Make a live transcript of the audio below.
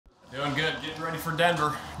Doing good. Getting ready for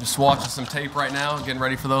Denver. Just watching some tape right now. Getting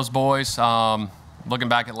ready for those boys. Looking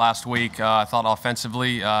back at last week, I thought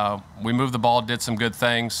offensively we moved the ball, did some good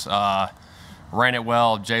things, ran it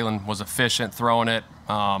well. Jalen was efficient throwing it.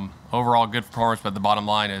 Overall, good performance, but the bottom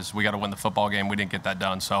line is we got to win the football game. We didn't get that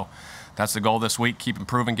done. So that's the goal this week. Keep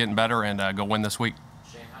improving, getting better, and go win this week.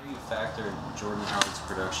 Shane, how do you factor Jordan Howard's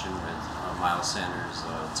production with Miles Sanders'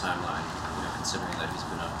 timeline, considering that he's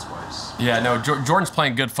been up twice? Yeah, no, Jordan's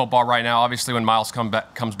playing good football right now. Obviously, when Miles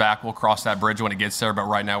comes back, we'll cross that bridge when it gets there, but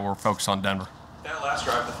right now we're focused on Denver. That last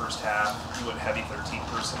drive, the first half, you went heavy 13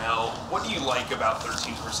 personnel. What do you like about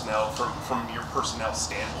 13 personnel from your personnel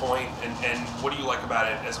standpoint, and what do you like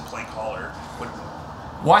about it as a play caller?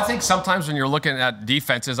 Well, I think sometimes when you're looking at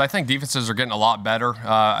defenses, I think defenses are getting a lot better.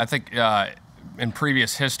 I think in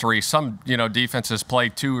previous history, some defenses play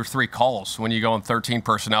 2 or 3 calls when you go in 13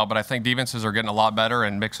 personnel, but I think defenses are getting a lot better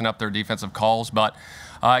and mixing up their defensive calls. But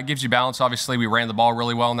it gives you balance. Obviously, we ran the ball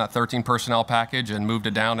really well in that 13 personnel package and moved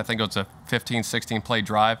it down. I think it was a 15, 16 play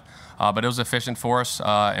drive, but it was efficient for us,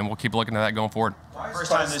 and we'll keep looking at that going forward.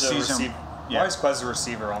 First time this season. Why is Quez the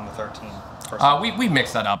receiver on the 13? We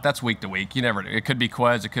mix that up. That's week to week. It could be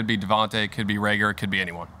Quez, it could be DeVonta, it could be Rager, it could be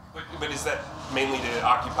anyone. But is that mainly to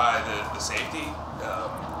occupy the safety?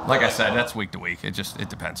 Like I said, that's week to week. It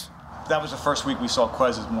depends. That was the first week we saw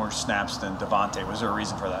Quez with more snaps than DeVonta. Was there a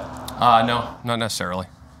reason for that? No, not necessarily.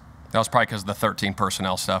 That was probably because of the 13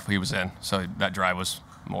 personnel stuff he was in, so that drive was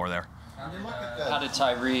more there. How did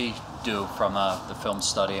Tyree do from the film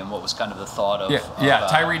study, and what was kind of the thought of? Yeah,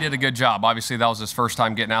 Tyree did a good job. Obviously, that was his first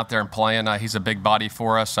time getting out there and playing. He's a big body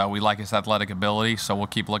for us. We like his athletic ability, so we'll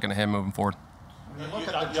keep looking at him moving forward. You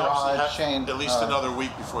Shane, at least another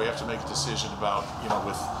week before you have to make a decision about,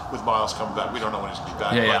 with Miles coming back. We don't know when he's going to be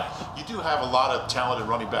back. But you do have a lot of talented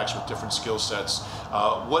running backs with different skill sets.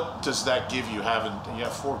 What does that give you, having you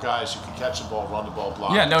have 4 guys who can catch the ball, run the ball,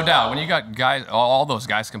 block? Yeah, no doubt. When you got guys, all those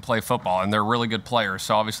guys can play football, and they're really good players.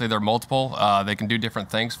 So obviously they're multiple. They can do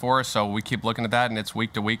different things for us. So we keep looking at that, and it's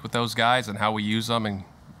week to week with those guys and how we use them and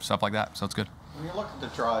stuff like that. So it's good. When you look at the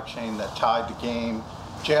drive, Shane, that tied the game,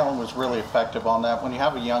 Jalen was really effective on that. When you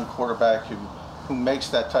have a young quarterback who makes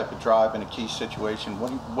that type of drive in a key situation,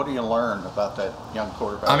 what do you learn about that young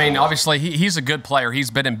quarterback? I mean, obviously, he's a good player.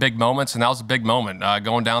 He's been in big moments, and that was a big moment.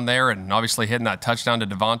 Going down there and obviously hitting that touchdown to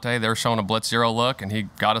DeVonta. They were showing a blitz zero look, and he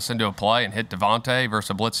got us into a play and hit DeVonta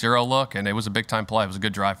versus a blitz zero look, and it was a big-time play. It was a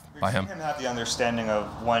good drive by him. You've seen him have the understanding of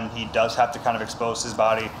when he does have to kind of expose his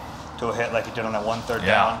body to a hit like he did on that 1 3rd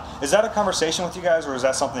down. Is that a conversation with you guys, or is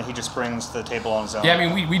that something that he just brings to the table on his own? Yeah,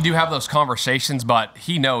 I mean, we do have those conversations, but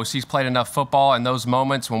he knows he's played enough football, and those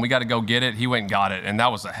moments when we got to go get it, he went and got it, and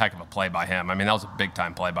that was a heck of a play by him. I mean, that was a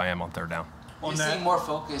big-time play by him on 3rd down. You see more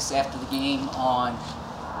focus after the game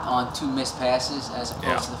on 2 missed passes as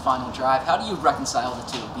opposed to the final drive. How do you reconcile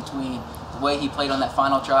the two between the way he played on that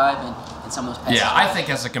final drive and some of those passes? Yeah, I think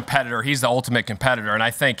as a competitor, he's the ultimate competitor, and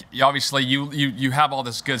I think obviously you have all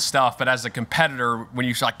this good stuff, but as a competitor, when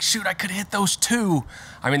you're like, shoot, I could have hit those 2.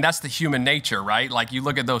 I mean, that's the human nature, right? Like you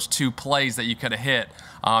look at those 2 plays that you could have hit,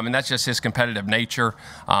 and that's just his competitive nature.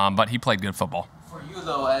 But he played good football. For you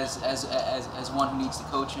though, as one who needs to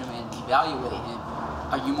coach him and evaluate him,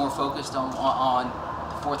 are you more focused on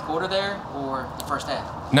the 4th quarter there or the first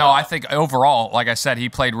half? No, I think overall, like I said, he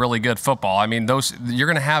played really good football. I mean, you're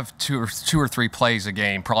going to have two or three plays a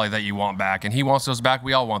game probably that you want back, and he wants those back.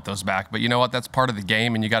 We all want those back, but you know what? That's part of the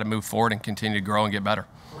game, and you got to move forward and continue to grow and get better.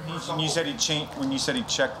 When you said he checked when he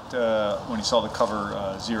saw the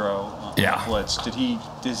cover 0 blitz,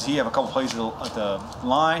 does he have a couple plays at the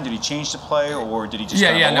line? Did he change the play, or did he just?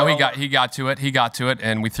 No, he got to it,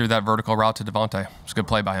 and we threw that vertical route to DeVonta. It was a good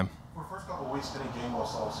play by him. For the first couple of weeks, Kenny Gainwell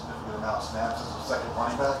saw a significant amount of snaps as a second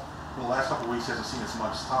running back. For the last couple of weeks, he hasn't seen as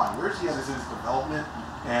much time. Where is he at in his development,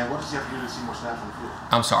 and what does he have to do to see more snaps on the field?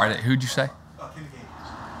 I'm sorry, who'd you say? Kenny Gainwell.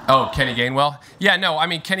 Oh, Kenny Gainwell? Yeah, no, I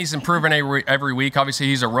mean, Kenny's improving every week. Obviously,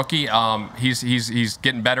 he's a rookie. He's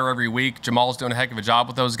getting better every week. Jamal's doing a heck of a job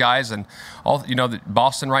with those guys. And,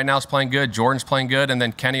 Boston right now is playing good. Jordan's playing good. And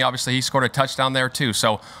then Kenny, obviously, he scored a touchdown there, too.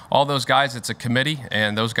 So all those guys, it's a committee,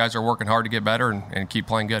 and those guys are working hard to get better and keep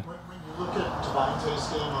playing good. When you look at DeVonta's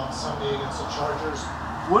game on Sunday against the Chargers,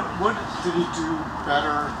 what did he do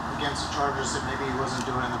better against the Chargers that maybe he wasn't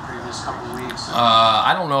doing in the previous couple of weeks?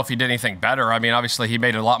 I don't know if he did anything better. I mean, obviously he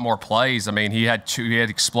made a lot more plays. I mean, he had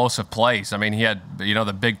explosive plays. I mean, he had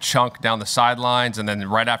the big chunk down the sidelines, and then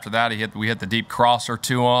right after that we hit the deep crosser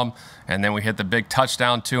to him, and then we hit the big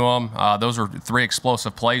touchdown to him. Those were 3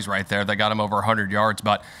 explosive plays right there that got him over 100 yards.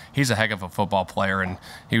 But he's a heck of a football player, and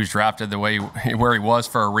he was drafted the way where he was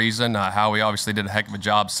for a reason. Howie obviously did a heck of a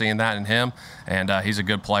job seeing that in him, and he's a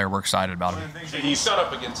good player. We're excited about him. He's gone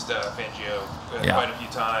up against Fangio quite a few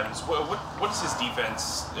times. What does his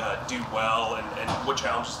defense do well, and what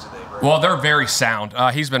challenges do they bring? Well, they're very sound.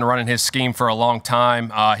 He's been running his scheme for a long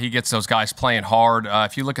time. He gets those guys playing hard.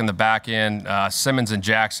 If you look in the back end, Simmons and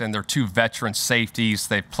Jackson, they're 2 veteran safeties.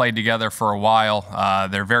 They've played together for a while.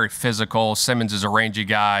 They're very physical. Simmons is a rangy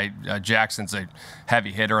guy. Jackson's a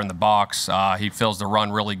heavy hitter in the box. He fills the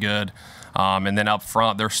run really good. And then up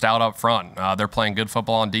front, they're stout up front. They're playing good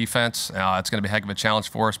football on defense. It's going to be a heck of a challenge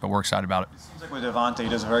for us, but we're excited about it. It seems like with DeVonta, he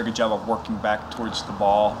does a very good job of working back towards the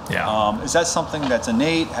ball. Yeah. Is that something that's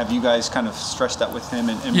innate? Have you guys kind of stressed that with him?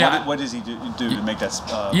 And what does he do to make that?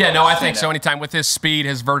 I think so. Anytime with his speed,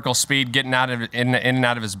 his vertical speed, getting out of in and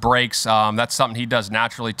out of his breaks, that's something he does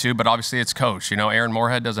naturally too. But obviously, it's coach. Aaron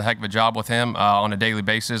Moorhead does a heck of a job with him on a daily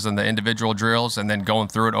basis in the individual drills, and then going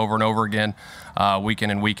through it over and over again, week in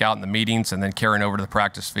and week out in the meetings, and then carrying over to the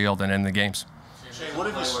practice field and in the games. There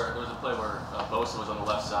was a play where Bosa was on the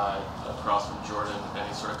left side across from Jordan, and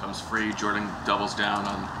he sort of comes free. Jordan doubles down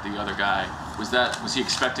on the other guy. Was he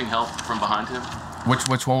expecting help from behind him?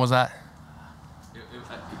 Which one was that?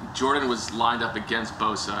 Jordan was lined up against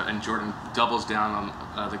Bosa, and Jordan doubles down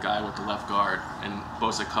on the guy with the left guard, and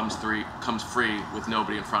Bosa comes free with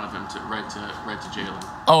nobody in front of him right to Jalen.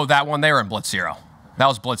 Oh, that one. They were in blitz 0. That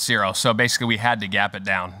was blitz 0. So basically, we had to gap it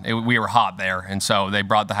down. We were hot there, and so they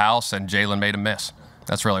brought the house, and Jalen made a miss.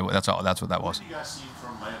 That's what that was. What have you guys seen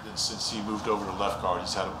from Landon since he moved over to left guard?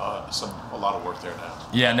 He's had a lot of work there now.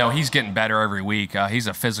 Yeah, no, he's getting better every week. He's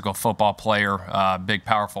a physical football player, big,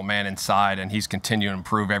 powerful man inside, and he's continuing to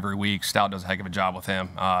improve every week. Stout does a heck of a job with him.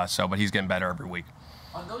 But he's getting better every week.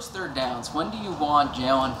 On those third downs, when do you want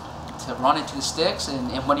Jalen to run into the sticks, and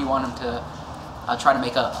when do you want him to try to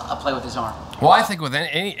make a play with his arm? Well, I think with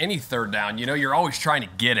any third down, you're always trying to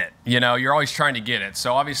get it. You're always trying to get it.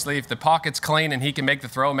 So obviously, if the pocket's clean and he can make the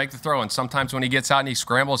throw. And sometimes when he gets out and he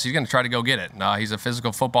scrambles, he's going to try to go get it. He's a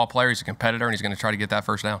physical football player. He's a competitor, and he's going to try to get that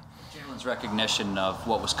first down. Jalen's recognition of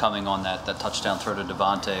what was coming on that touchdown throw to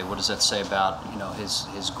DeVonta, what does that say about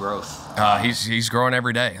his growth? He's growing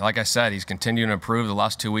every day. Like I said, he's continuing to improve. The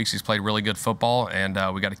last 2 weeks, he's played really good football, and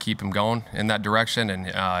we got to keep him going in that direction.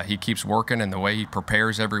 And he keeps working, and the way he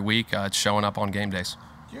prepares every week, it's showing up on game days.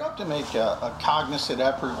 Do you have to make a cognizant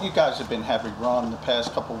effort? You guys have been heavy run the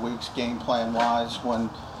past couple of weeks, game plan wise. When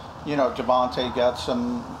DeVonta got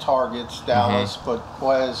some targets, Dallas, but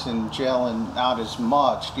Quez and Jalen not as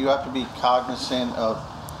much. Do you have to be cognizant of,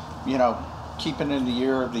 keeping in the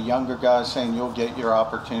ear of the younger guys, saying you'll get your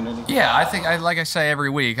opportunity? Yeah, I think, like I say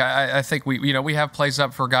every week, I think we have plays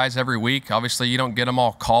up for guys every week. Obviously, you don't get them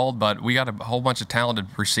all called, but we got a whole bunch of talented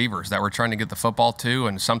receivers that we're trying to get the football to.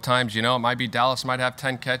 And sometimes, it might be Dallas might have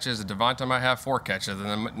 10 catches, and DeVonta might have 4 catches, and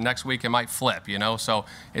then next week it might flip. So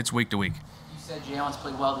it's week to week. You said Jalen's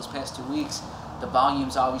played well this past 2 weeks. The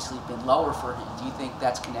volume's obviously been lower for him. Do you think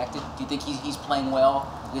that's connected? Do you think he's playing well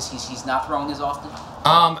because he's not throwing as often?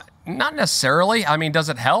 Not necessarily. I mean, does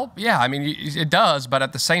it help? Yeah, it does. But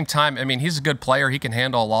at the same time, he's a good player. He can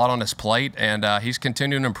handle a lot on his plate, and he's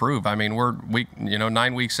continuing to improve. We're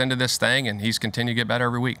 9 weeks into this thing, and he's continuing to get better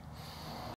every week.